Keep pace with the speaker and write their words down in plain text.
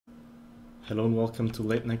Hello and welcome to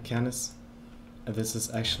Late Night Canis. This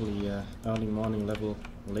is actually early morning level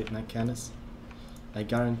Late Night Canis. I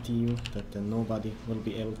guarantee you that nobody will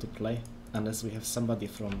be able to play unless we have somebody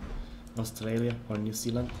from Australia or New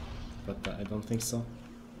Zealand, but I don't think so.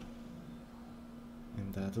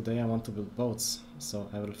 And today I want to build boats, so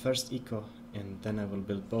I will first eco and then I will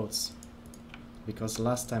build boats. Because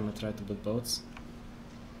last time I tried to build boats,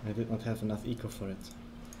 I did not have enough eco for it.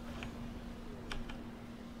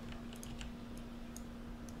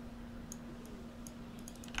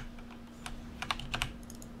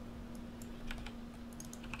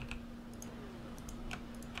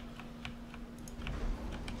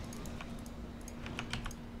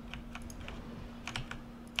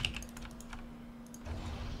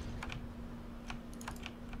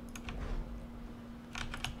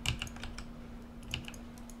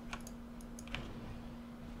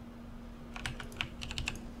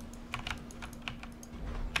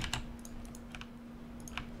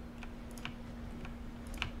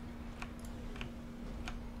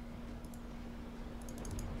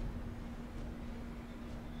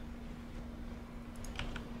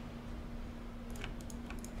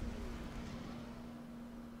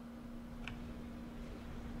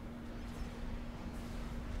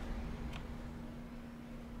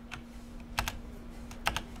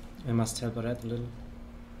 I must help a red a little.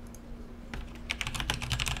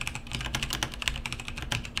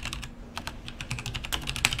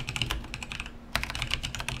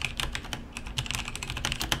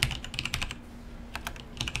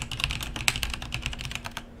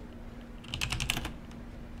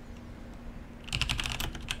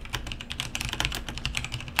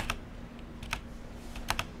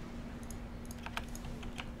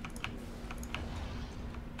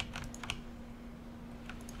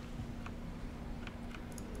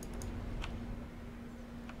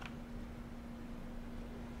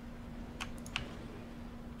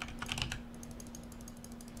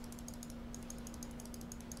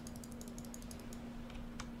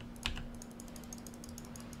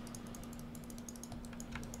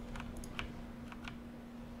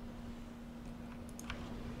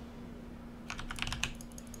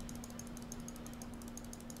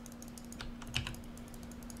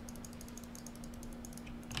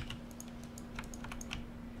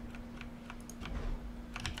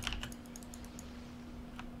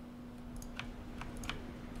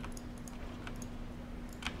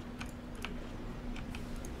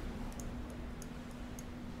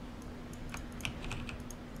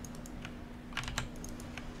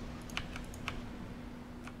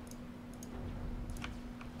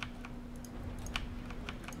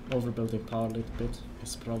 Overbuilding power a little bit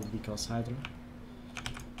is probably because Hydra.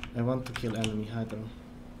 I want to kill enemy Hydra.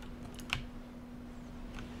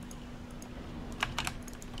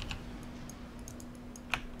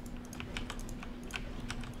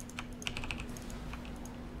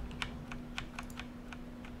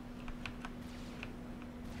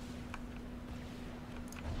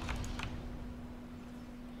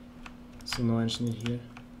 So no engineer here.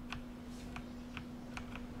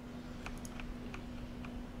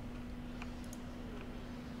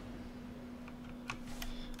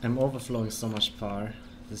 I'm overflowing so much power.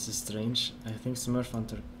 This is strange. I think Smurf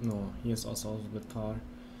Hunter... No, he has also overbuilt power.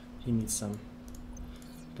 He needs some.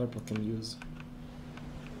 Purple can use.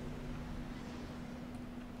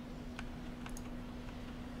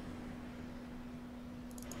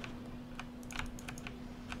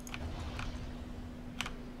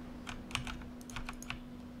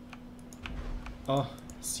 Oh,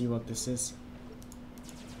 see what this is?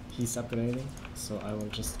 He's upgrading, so I will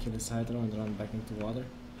just kill his Hydra and run back into water.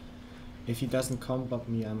 If he doesn't combat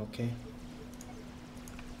me, I'm okay.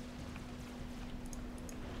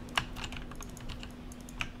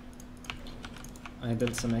 I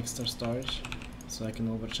built some extra storage, so I can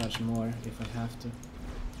overcharge more if I have to.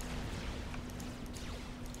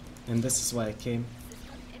 And this is why I came.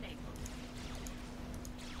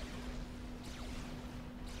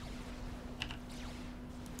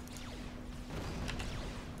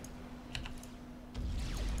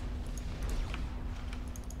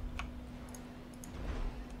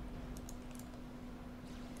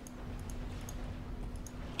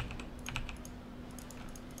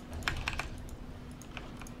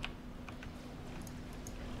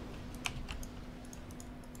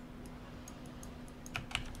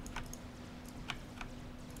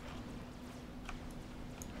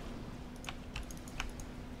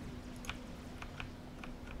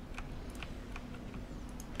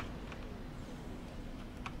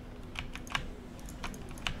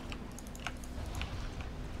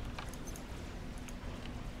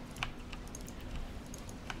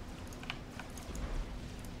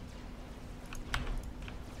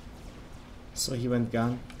 So he went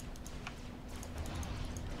gun.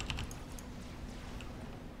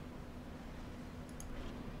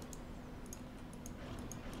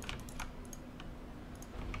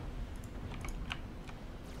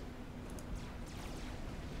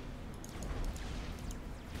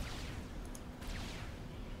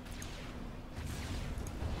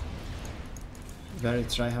 Very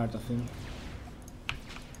try-hard of him.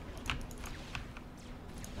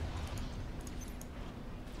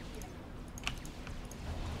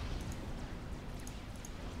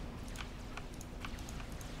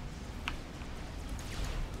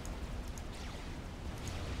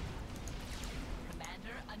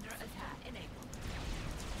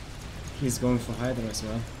 He's going for Hydra as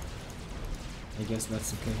well. I guess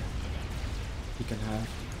that's okay. He can have.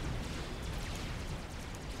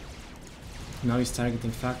 Now he's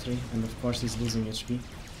targeting factory, and of course he's losing HP.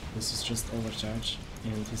 This is just overcharge,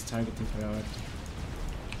 and he's targeting priority.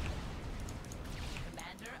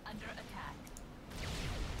 Commander under attack.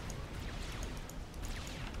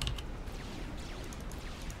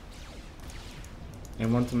 I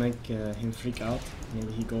want to make him freak out.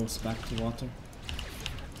 Maybe he goes back to water.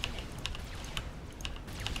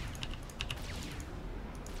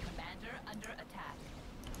 Commander under attack.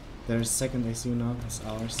 There's second ICU now, it's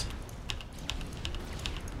ours.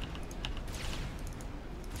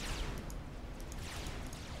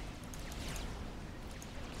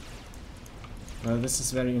 Well, this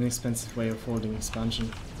is a very inexpensive way of holding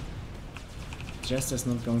expansion. Jester's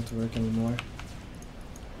not going to work anymore.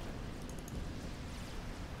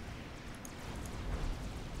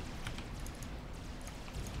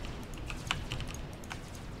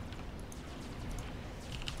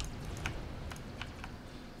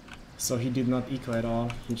 So he did not eco at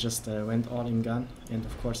all, he just went all in gun, and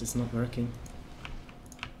of course it's not working.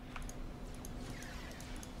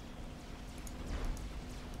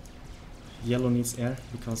 Yellow needs air,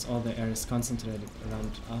 because all the air is concentrated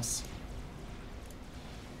around us.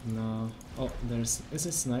 No. Oh, is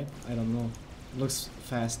it snipe? I don't know. Looks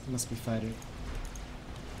fast, must be fighter.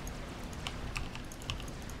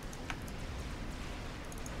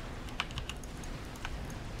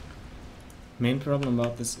 Main problem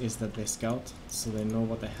about this is that they scout, so they know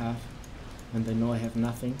what I have, and they know I have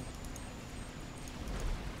nothing.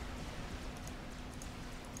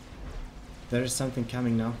 There is something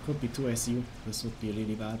coming now, could be 2 SU, this would be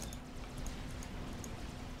really bad.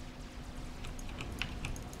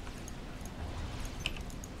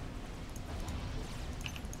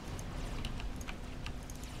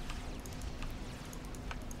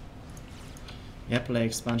 Yeah, play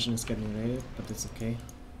expansion is getting raided, but it's okay.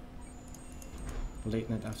 Late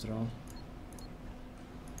night after all.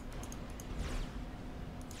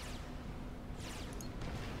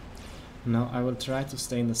 Now I will try to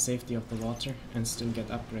stay in the safety of the water and still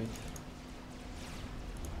get upgrade.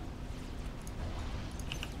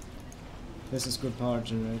 This is good power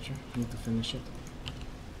generator, need to finish it.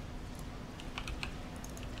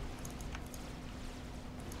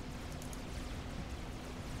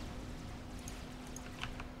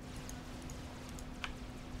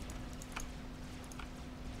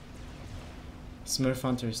 Smurf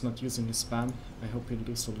Hunter is not using his spam, I hope he'll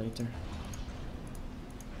do so later.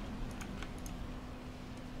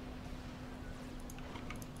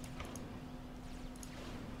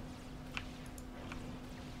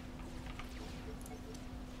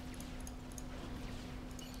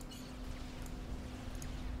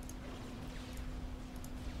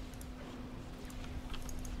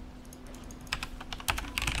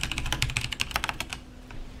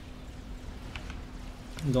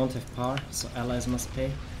 Don't have power, so allies must pay.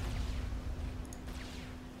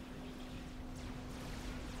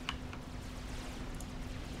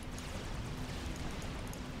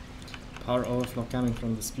 Power overflow coming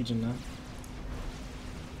from the Spigen now.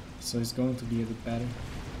 So it's going to be a bit better.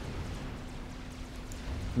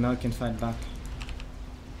 Now I can fight back.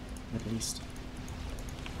 At least.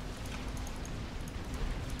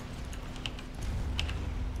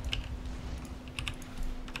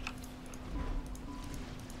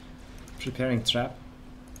 Preparing trap.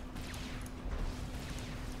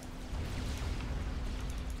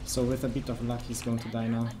 So with a bit of luck he's going to die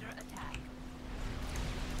now.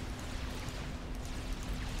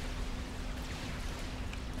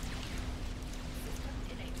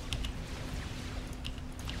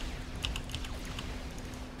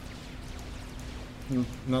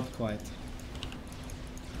 Not quite.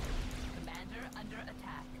 Commander under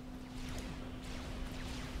attack.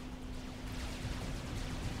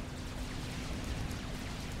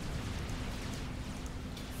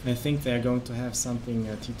 I think they are going to have something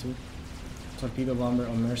T2. Torpedo bomber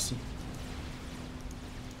or Mercy.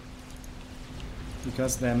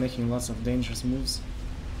 because they are making lots of dangerous moves.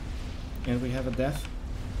 And we have a death.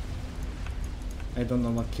 I don't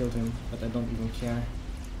know what killed him, but I don't even care.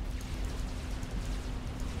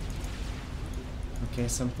 Okay,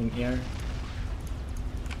 something air.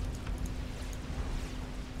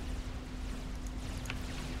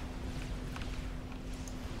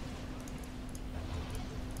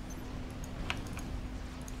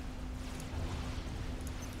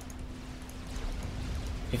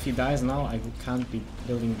 If he dies now, I can't be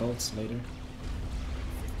building boats later.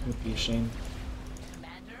 Would be a shame.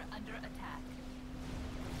 Commander under attack.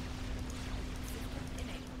 System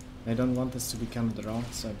enabled. I don't want this to become a draw,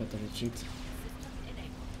 so I better retreat. System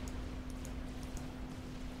enabled.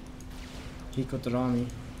 He could draw me,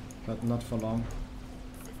 but not for long.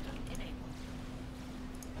 System enabled.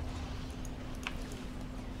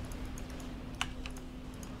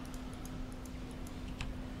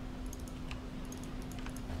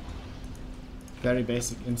 Very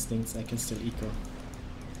basic instincts, I can still eco.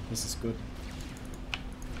 This is good.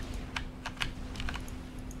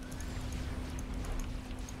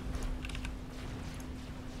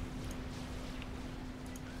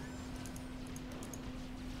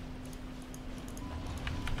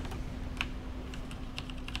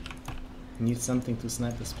 Need something to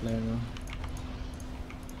snipe this player now.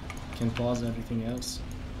 Can pause everything else.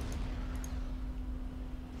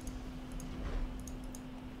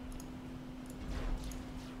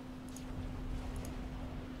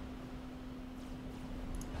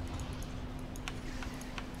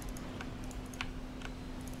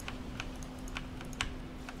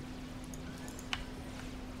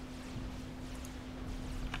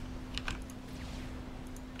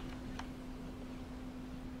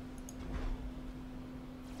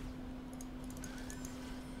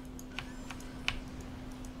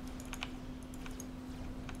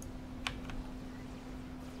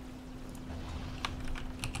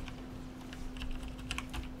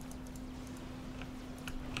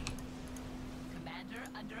 Commander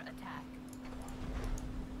under attack.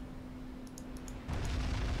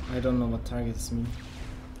 I don't know what targets me.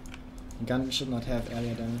 Gun should not have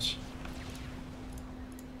area damage.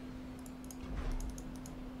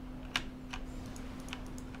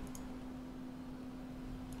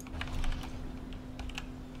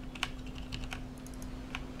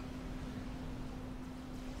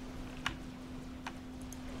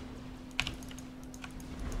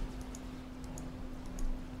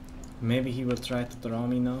 Maybe he will try to draw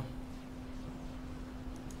me now.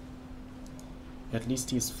 At least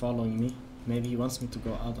he is following me. Maybe he wants me to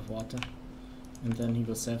go out of water. And then he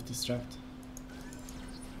will self-destruct.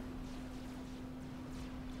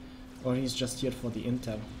 Or he's just here for the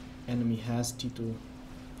intel. Enemy has T2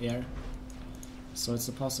 air. So it's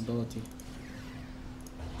a possibility.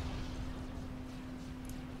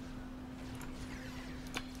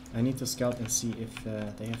 I need to scout and see if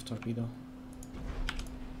they have torpedo.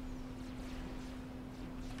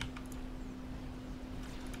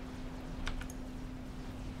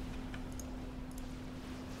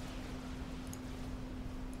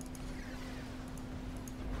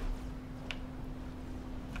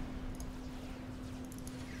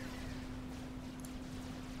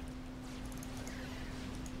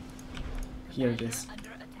 Here it is. Under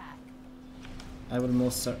attack. I will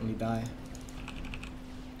most certainly die.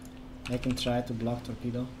 I can try to block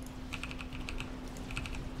torpedo.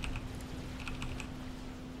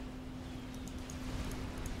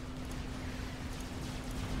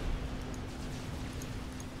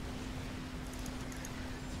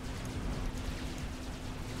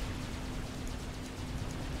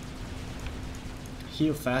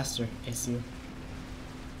 Heal faster, SU.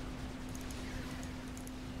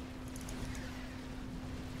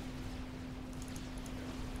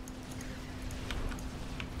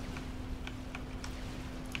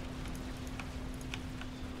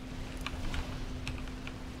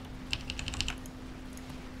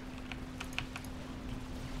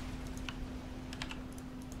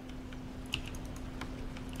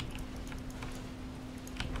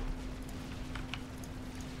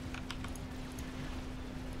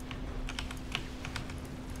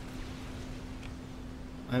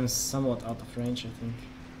 I'm somewhat out of range, I think.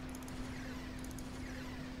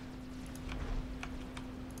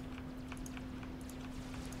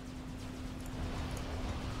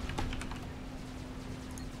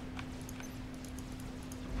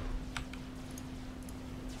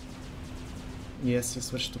 Yes, you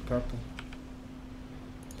switched to purple.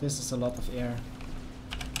 This is a lot of air.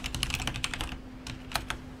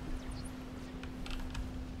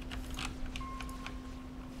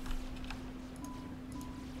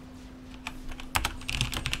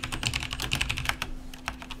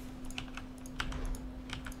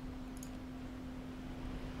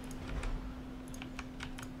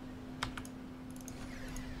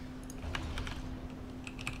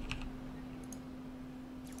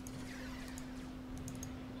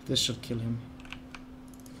 This should kill him.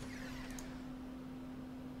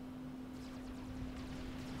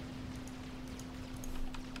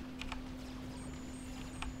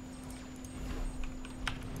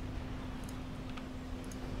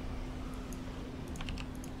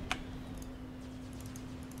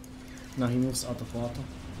 Now he moves out of water.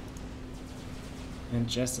 And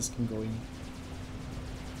Justice can go in.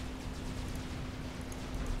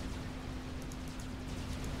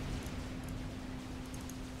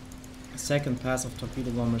 A second pass of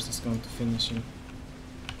torpedo bombers is going to finish him.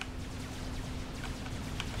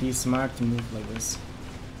 He's smart to move like this.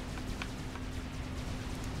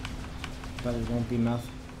 But it won't be enough.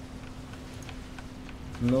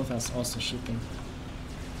 Nova's also shooting.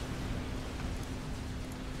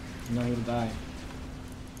 Now he'll die.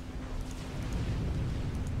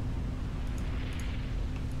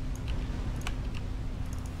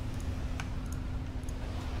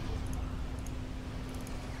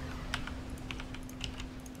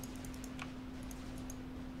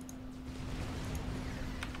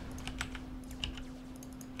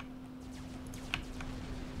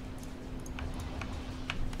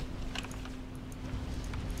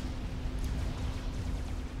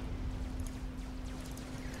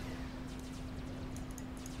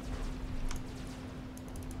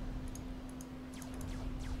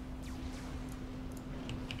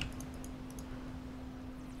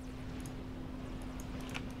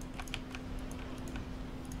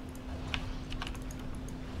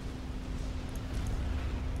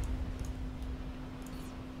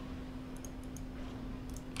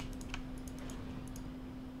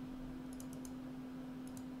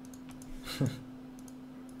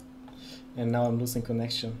 And now I'm losing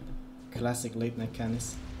connection. Classic late night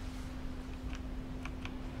Canis.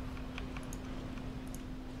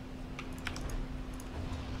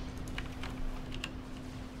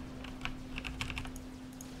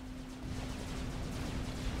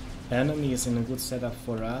 Enemy is in a good setup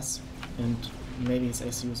for us, and maybe his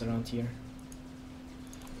ACU is around here.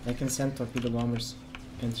 I can send torpedo bombers,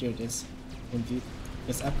 and here it is. Indeed,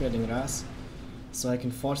 it's upgrading Ras, so I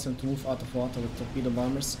can force him to move out of water with torpedo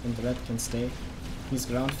bombers, and the red can stay. He's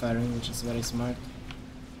ground firing, which is very smart.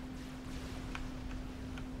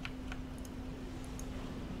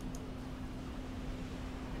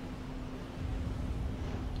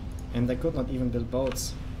 And I could not even build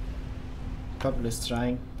boats. Couple is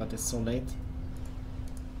trying, but it's so late.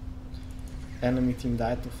 Enemy team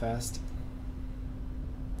died too fast.